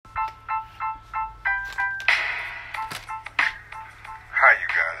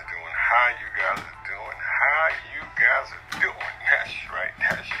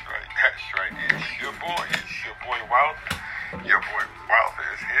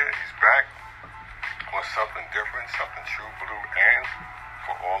He's back with something different, something true blue, and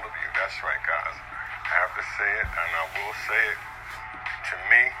for all of you. That's right, guys. I have to say it, and I will say it. To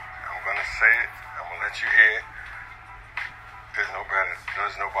me, I'm going to say it. I'm going to let you hear it. There's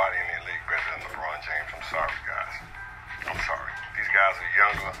nobody in the league better than LeBron James. I'm sorry, guys. I'm sorry. These guys are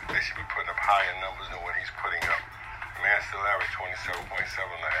younger. They should be putting up higher numbers than what he's putting up. The man still averaged 27.7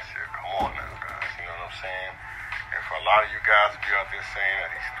 last year. Come on now, guys. You know what I'm saying? And for a lot of you guys to be out there saying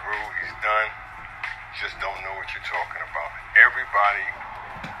that he's through, he's done, you just don't know what you're talking about. Everybody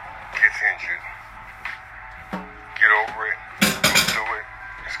gets injured. Get over it. Go through it.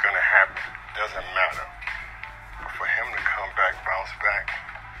 It's going to happen. Doesn't matter. But for him to come back, bounce back,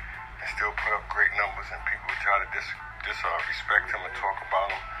 and still put up great numbers, and people try to respect him and talk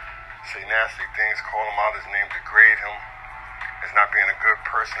about him, say nasty things, call him out his name, degrade him as not being a good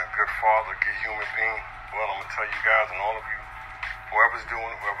person, a good father, a good human being. Well, I'm going to tell you guys and all of you, whoever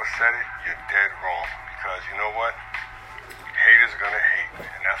said it, you're dead wrong. Because you know what? Haters are going to hate,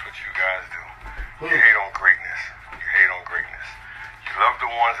 and that's what you guys do. You hate on greatness. You hate on greatness. You love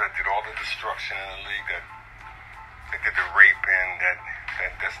the ones that did all the destruction in the league, that did the raping,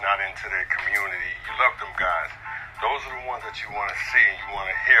 that's not into their community. You love them guys. Those are the ones that you want to see and you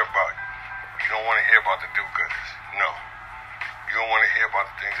want to hear about. You don't want to hear about the do-gooders. No. You don't want to hear about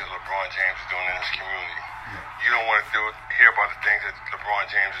the things that LeBron James is doing in his community. You don't want to hear about the things that LeBron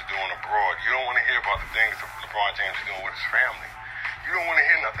James is doing abroad. You don't want to hear about the things that LeBron James is doing with his family. You don't want to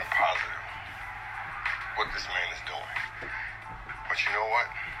hear nothing positive, what this man is doing. But you know what?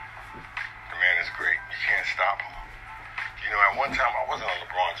 The man is great. You can't stop him. You know, at one time, I wasn't a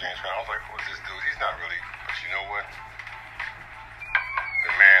LeBron James fan. I was like, who is this dude? He's not really. But you know what?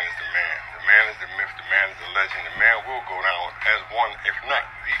 The man is the man. The man is the myth. The man is the legend. The man will go down as one, if not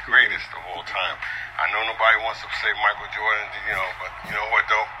the greatest of all time. I know nobody wants to say Michael Jordan, but you know what,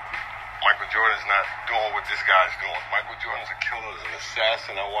 though? Michael Jordan's not doing what this guy's doing. Michael Jordan's a killer, is an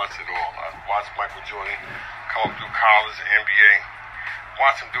assassin. I watch it all. I watched Michael Jordan come up through college, the NBA.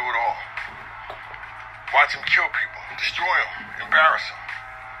 Watch him do it all. Watch him kill people, destroy them, embarrass them,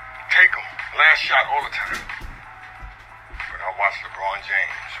 take them, last shot all the time. But I watch LeBron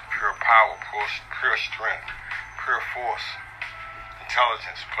James, pure power, pure strength, pure force,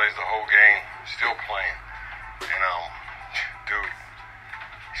 intelligence, plays the whole game, still playing. And dude,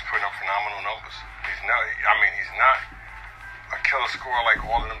 he's putting up phenomenal numbers. He's not a killer scorer like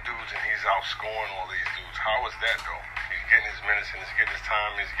all of them dudes, and he's outscoring all these dudes. How is that though? He's getting his minutes and he's getting his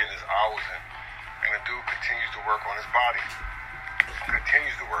time, he's getting his hours in. And the dude continues to work on his body.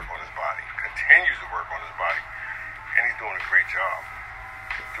 Continues to work on his body. And he's doing a great job.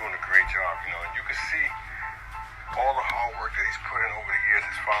 And you can see all the hard work that he's put in over the years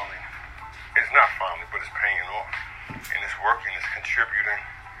is but it's paying off. And it's working, it's contributing,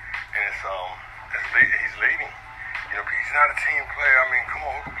 and he's leading. You know, he's not a team player. I mean, come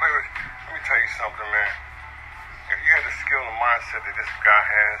on, who can play with? Let me tell you something, man. If you had the skill and mindset that this guy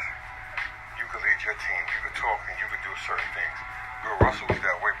has, you could lead your team. You could talk and you could do certain things. Bill Russell was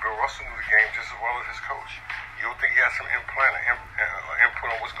that way. Bill Russell knew the game just as well as his coach. You don't think he had some input on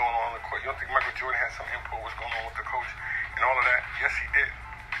what's going on the court? You don't think Michael Jordan had some input on what's going on with the coach and all of that? Yes, he did.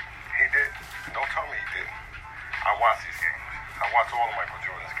 He did. Don't tell me he didn't. I watch these games. I watch all of Michael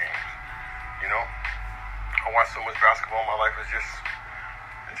Jordan's games. You know? I watch so much basketball in my life. It's just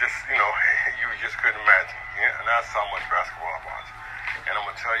you just couldn't imagine. Yeah? And that's how much basketball I watch. And I'm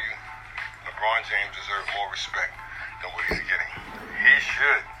going to tell you, LeBron James deserves more respect than what he's getting. He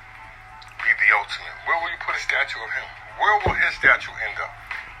should be the ultimate. Where will you put a statue of him? Where will his statue end up?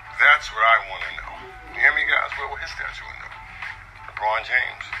 That's what I want to know. You hear me, guys? Where will his statue end up? LeBron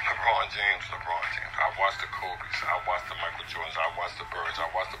James. I watched the Kobe's. I watched the Michael Jordans. I watched the Birds. I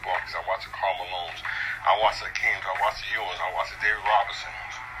watched the Barkleys. I watched the Karl Malones. I watched the Kings. I watched the Ewings. I watched the David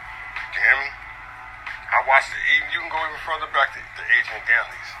Robinsons. You hear me? I watched you can go even further back to the Adrian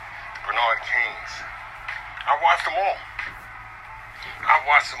Danleys, the Bernard Kings. I watched them all.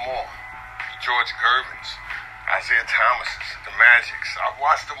 The George Gervins, Isaiah Thomases, the Magics. I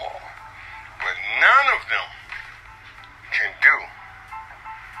watched them all. But none of them can do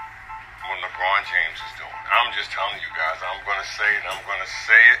what LeBron James is doing. I'm just telling you guys. I'm going to say it.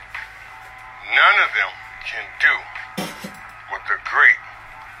 None of them can do what the great,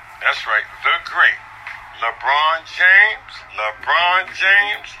 that's right, the great LeBron James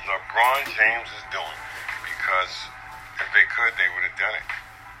is doing. Because if they could, they would have done it.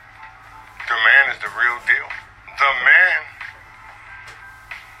 The man is the real deal.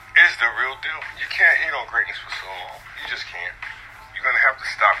 You can't hate on greatness for so long. You just can't. You're going to have to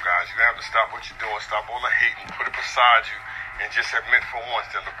stop, guys. You're going to have to stop what you're doing. Stop all the hating. Put it beside you and just admit for once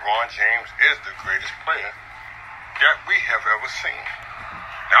that LeBron James is the greatest player that we have ever seen.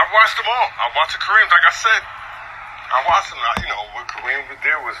 Now, I've watched them all. I watched the Kareem, like I said. I watched them. What Kareem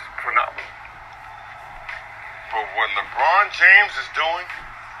did was phenomenal. But what LeBron James is doing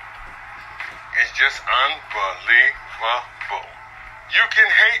is just unbelievable. You can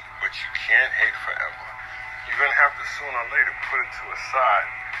hate, but you can't hate forever. You're going to have to sooner or later put it to a side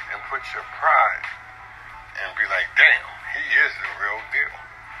and put your pride and be like, damn, he is the real deal.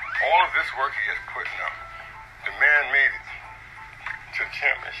 All of this work he is putting up. The man made it to the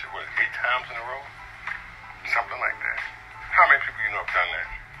championship, 8 times in a row? Something like that. How many people you know have done that?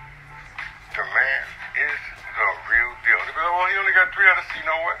 The man is the real deal. They be like, well, he only got 3 out of 6. You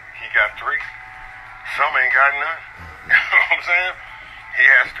know what? He got 3. Some ain't got none. You know what I'm saying? He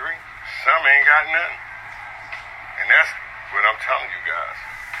has 3. Some ain't got none. And that's what I'm telling you guys.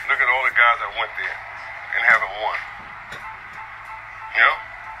 Look at all the guys that went there and haven't won. You know?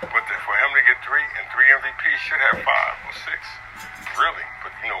 But for him to get 3 and 3 MVPs, should have 5 or 6. Really.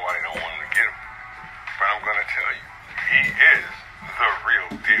 But you know why they don't want him to get him. But I'm going to tell you, he is the real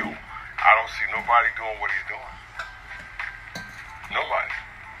deal. I don't see nobody doing what he's doing. Nobody.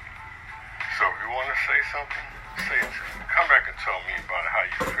 So if you want to say something, say it to me. Come back and tell me about how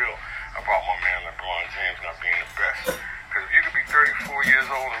you feel about my man LeBron James not being the best. Because if you could be 34 years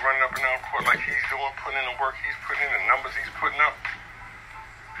old and running up and down court like he's doing, putting in the work he's putting in, the numbers he's putting up,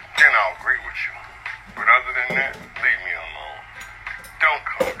 then I'll agree with you. But other than that, leave me alone. Don't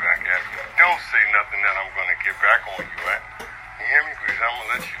come back at me. Don't say nothing that I'm going to get back on you at. You hear me? Because I'm going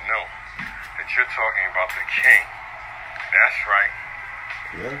to let you know that you're talking about the king. That's right.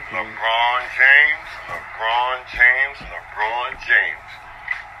 Yeah. LeBron James, LeBron James, LeBron James.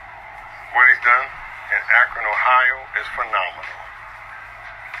 What he's done in Akron, Ohio is phenomenal.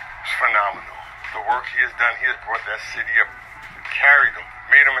 It's phenomenal. The work he has done, he has brought that city up, carried them,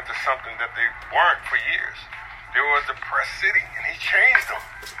 made them into something that they weren't for years. They were a depressed city, and he changed them.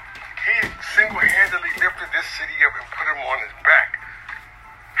 He single-handedly lifted this city up and put them on his back.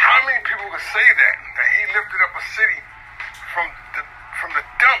 How many people could say that he lifted up a city from the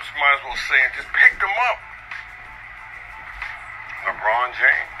dumps, might as well say, and just picked them up? LeBron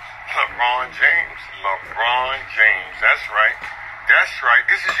James. LeBron James. LeBron James. That's right. That's right.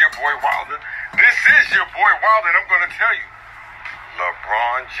 This is your boy Wilder. This is your boy Wilder, and I'm going to tell you.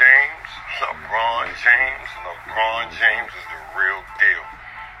 LeBron James. LeBron James. LeBron James is the real deal.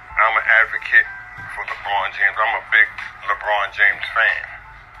 I'm an advocate for LeBron James. I'm a big LeBron James fan.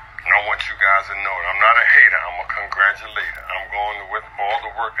 And I want you guys to know that I'm not a hater. I'm a congratulator. I'm going with all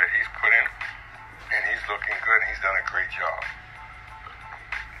the work that he's put in, and he's looking good, and he's done a great job.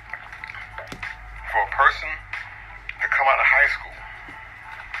 For a person to come out of high school,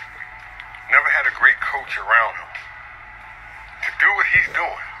 never had a great coach around him, to do what he's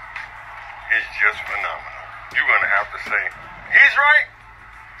doing is just phenomenal. You're going to have to say, he's right.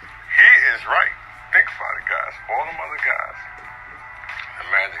 He is right. Think about it, guys. All them other guys, the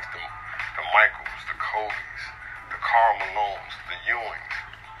Magics, the Michaels, the Kobes, the Karl Malones, the Ewings,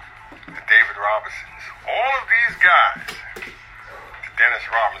 the David Robinsons, all of these guys, the Dennis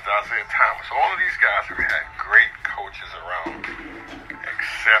Rodmans, the Isaiah Thomas, all of these guys have had great coaches around them,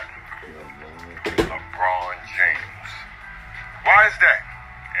 except LeBron James. Why is that?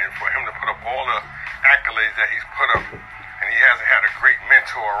 And for him to put up all the accolades that he's put up, and he hasn't had a great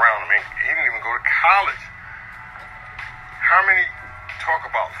mentor around him. He didn't even go to college. How many talk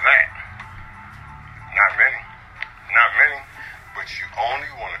about that? Not many. Not many. But you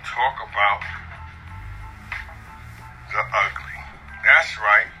only want to talk about the ugly. That's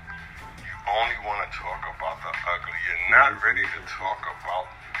right. You only want to talk about the ugly. You're not ready to talk about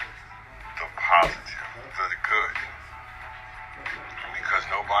the positive, the good. Because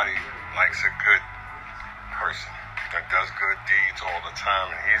nobody likes a good person that does good deeds all the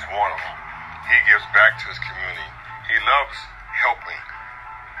time, and he's one of them. He gives back to his community. He loves helping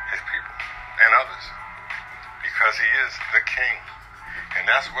his people and others because he is the king. And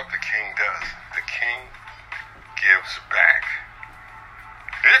that's what the king does. The king gives back.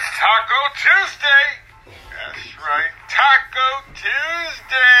 It's Taco Tuesday. That's right. Taco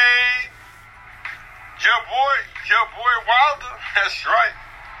Tuesday. Your boy Wilder. That's right.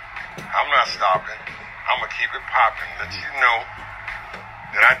 I'm not stopping. I'm going to keep it popping. Let you know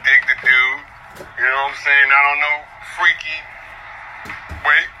that I dig the dude. You know what I'm saying? I don't know. Freaky.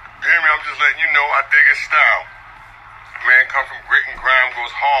 Wait. Hear me? I'm just letting you know I dig his style. Man comes from grit and grime,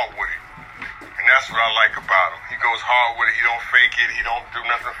 goes hard with it. And that's what I like about him. He goes hard with it. He don't fake it. He don't do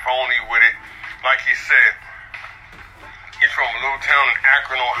nothing phony with it. Like he said, he's from a little town in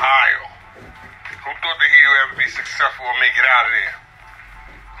Akron, Ohio. Who Who thought that he would ever be successful or make it out of there?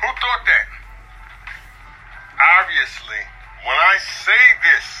 Who thought that? Obviously, when I say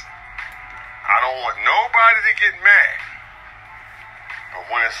this, I don't want nobody to get mad. But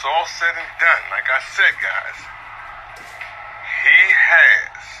when it's all said and done, like I said, guys, he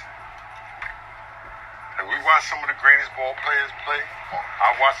has. And we watch some of the greatest ball players play.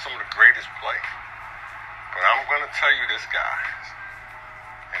 I watch some of the greatest play. But I'm going to tell you this, guys,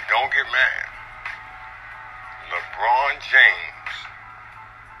 and don't get mad. LeBron James,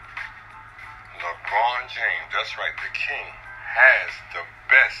 that's right, the king, has the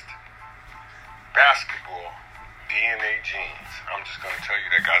best basketball DNA genes. I'm just going to tell you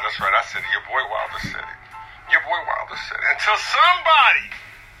that, guys. That's right, I said it. Your boy Wilder said it. Until somebody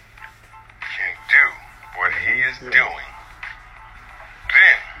can do what he is doing,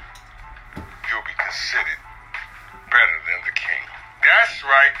 then you'll be considered better than the king. That's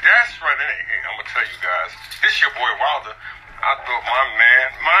right. Hey, I'm going to tell you guys, this your boy Wilder. I thought my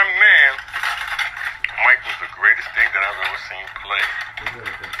man, Mike was the greatest thing that I've ever seen play.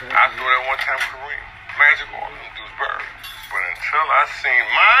 I thought at one time Kareem, Magic all them dudes bird. But until I seen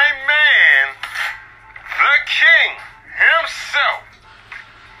my man, the king himself,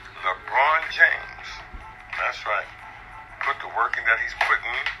 LeBron James, that's right, put the work in that he's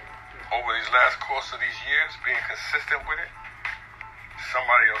putting over these last course of these years, being consistent with it,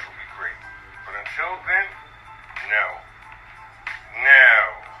 somebody else will be great. But until then, no.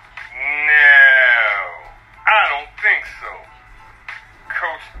 I don't think so.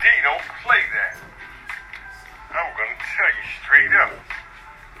 Coach D don't play that. I'm going to tell you straight up.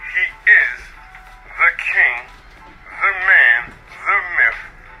 He is the king, the man, the myth,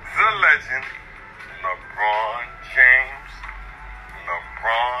 the legend, LeBron James.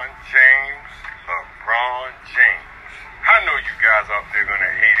 I know you guys out there going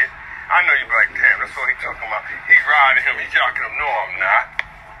to hate it. I know you be like, damn, that's what he talking about. He riding him, he jocking him. No, I'm not.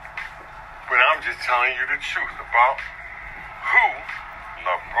 But I'm just telling you the truth about who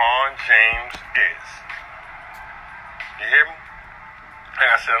LeBron James is. You hear me?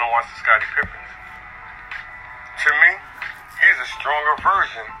 Like I said, I don't watch the Scottie Pippins. To me, he's a stronger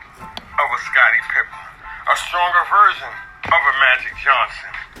version of a Scottie Pippen. A stronger version of a Magic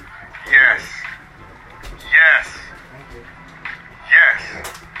Johnson. Yes.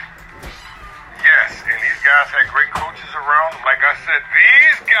 And these guys had great coaches around them. Like I said,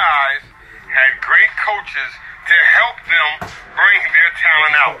 these guys had great coaches to help them bring their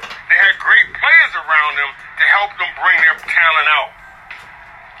talent out. They had great players around them to help them bring their talent out.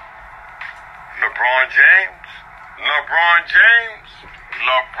 LeBron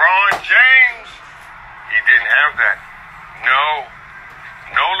James, he didn't have that. No,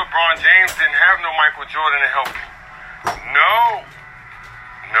 LeBron James didn't have no Michael Jordan to help him.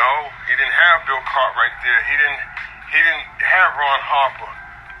 No, he didn't have Bill Cartwright there. He didn't have Ron Harper.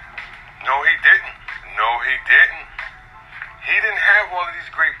 No, he didn't. He didn't have all of these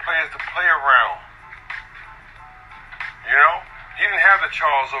great players to play around. You know, he didn't have the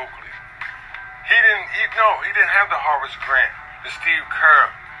Charles Oakley. He didn't have the Horace Grant, the Steve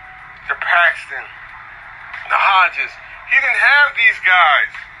Kerr, the Paxton, the Hodges. He didn't have these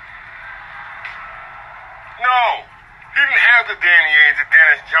guys. No. He didn't have the Danny Ainge, the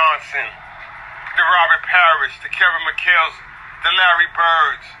Dennis Johnson, the Robert Parrish, the Kevin McHale's, the Larry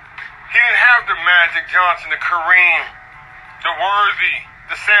Birds. He didn't have the Magic Johnson, the Kareem, the Worthy,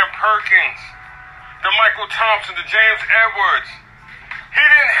 the Sam Perkins, the Michael Thompson, the James Edwards. He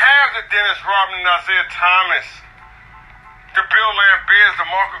didn't have the Dennis Rodman and Isaiah Thomas, the Bill Lamberts,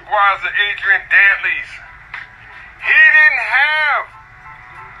 the Mark Aguirres, the Adrian Dantleys. He didn't have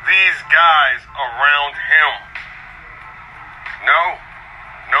these guys around him. No,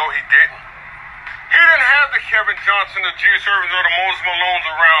 he didn't. He didn't have the Kevin Johnson, the Julius Ervings, or the Moses Malones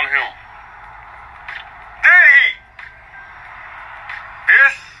around him. Did he?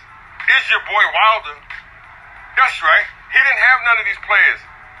 This is your boy Wilder. That's right. He didn't have none of these players.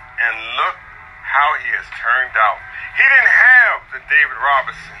 And look how he has turned out. He didn't have the David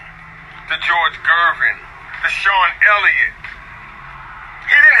Robinson, the George Gervin, the Sean Elliott.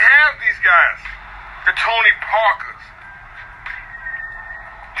 He didn't have these guys, the Tony Parkers,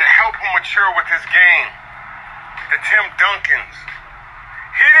 to help him mature with his game, the Tim Duncans.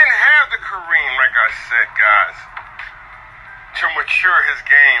 He didn't have the Kareem, like I said, guys, to mature his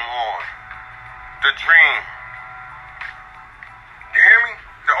game on. The Dream. You hear me?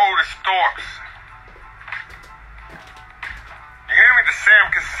 The Otis Thorpes. You hear me? The Sam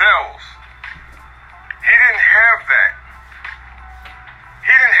Cassells. He didn't have that.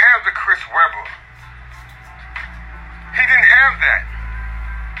 He didn't have the Chris Webber. He didn't have that.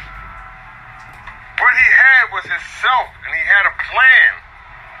 What he had was himself, and he had a plan.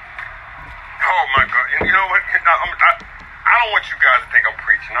 Oh my God! And you know what? I don't want you guys to think I'm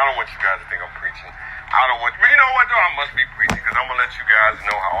preaching. I don't want you guys to think I'm preaching. I don't want. But you know what? Though I must be preaching because I'm gonna let you guys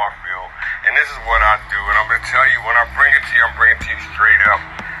know how I feel, and this is what I do. And I'm gonna tell you when I bring it to you, I'm bringing it to you straight up.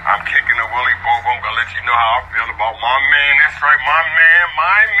 I'm kicking the Willie Bobo. I'm gonna let you know how I feel about my man. That's right, my man.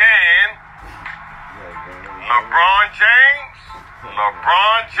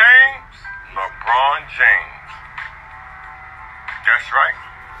 LeBron James.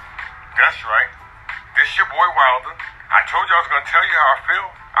 That's right. This your boy Wilder. I told you I was going to tell you how I feel.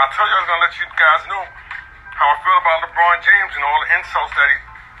 I told you I was going to let you guys know how I feel about LeBron James and all the insults that he's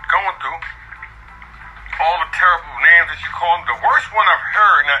going through. All the terrible names that you call him. The worst one I've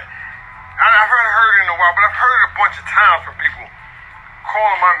heard, now, I've heard it in a while, but I've heard it a bunch of times from people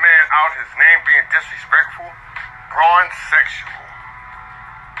calling my man out, his name being disrespectful. Braun sexual.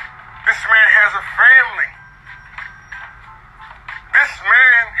 This man has a family.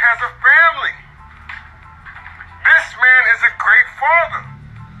 This man is a great father.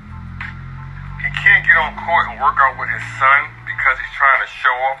 He can't get on court and work out with his son because he's trying to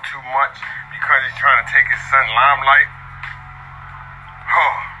show off too much, because he's trying to take his son limelight.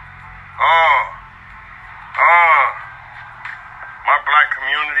 My black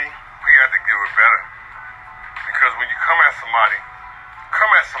community, we got to do it better. Because when you come at somebody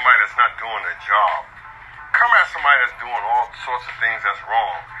that's not doing their job. Come at somebody that's doing all sorts of things that's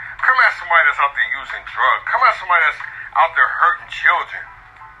wrong. Come at somebody that's out there using drugs. Come at somebody that's out there hurting children.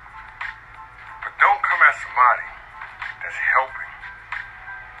 But don't come at somebody that's helping,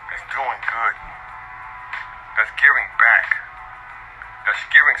 that's doing good, that's giving back, that's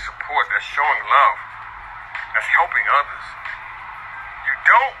giving support, that's showing love, that's helping others. You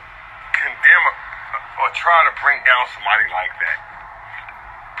don't condemn or try to bring down somebody like that.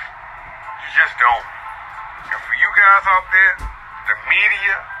 You just don't. And for you guys out there, the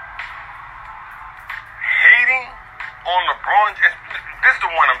media, hating on LeBron, this is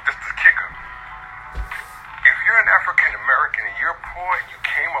the kicker. If you're an African American and you're poor and you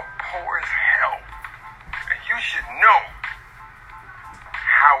came up poor as hell, and you should know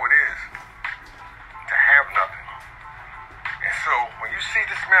how it is to have nothing. And so when you see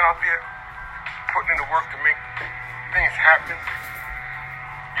this man out there putting in the work to make things happen,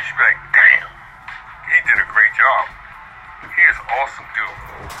 you should be like, damn, he did a great job. He is an awesome dude.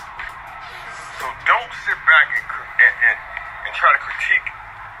 So don't sit back and try to critique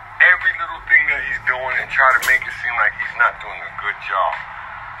every little thing that he's doing and try to make it seem like he's not doing a good job.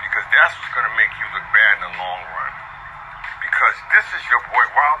 Because that's what's going to make you look bad in the long run. Because this is your boy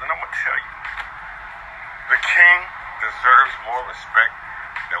Wilder, and I'm going to tell you, the king deserves more respect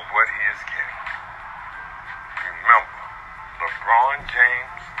than what he is getting. Remember, LeBron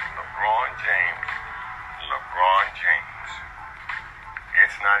James.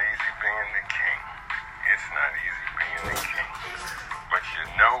 It's not easy being the king. But you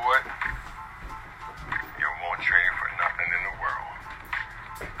know what? You won't trade it for nothing in the world.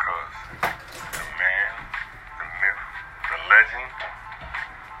 Because the man, the myth, the legend,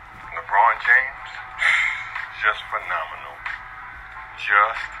 LeBron James, just phenomenal.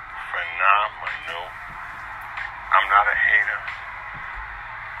 I'm not a hater.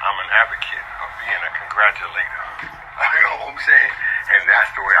 I'm an advocate of being a congratulator. You know what I'm saying? And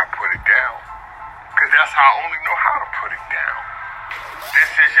that's the way I put it down. Because that's how I only know how to put it down.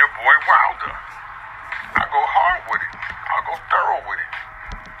 This is your boy Wilder. I go hard with it. I'll go thorough with it.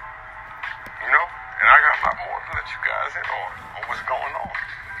 You know? And I got a lot more to let you guys in on what's going on.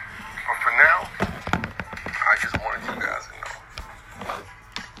 But for now, I just wanted you guys to know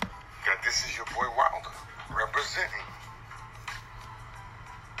that this is your boy Wilder representing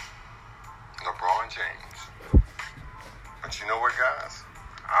LeBron James. But you know what, guys?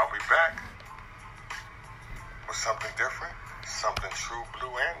 I'll be back with something different, something true,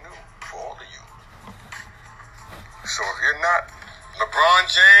 blue, and new for all of you. So if you're not a LeBron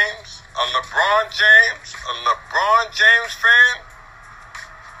James fan,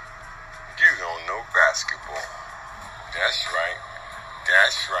 you don't know basketball. That's right.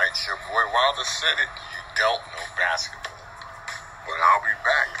 Your boy Wilder said it. You don't know basketball. But I'll be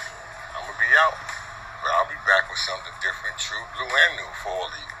back. I'm going to be out. But I'll be back with something different, true, blue, and new for all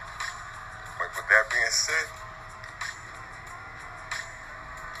of you. But with that being said,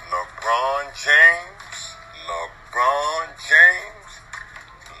 LeBron James.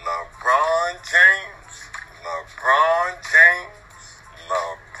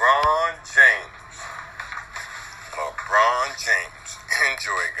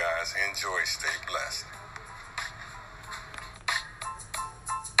 Enjoy, guys. Enjoy. Stay blessed.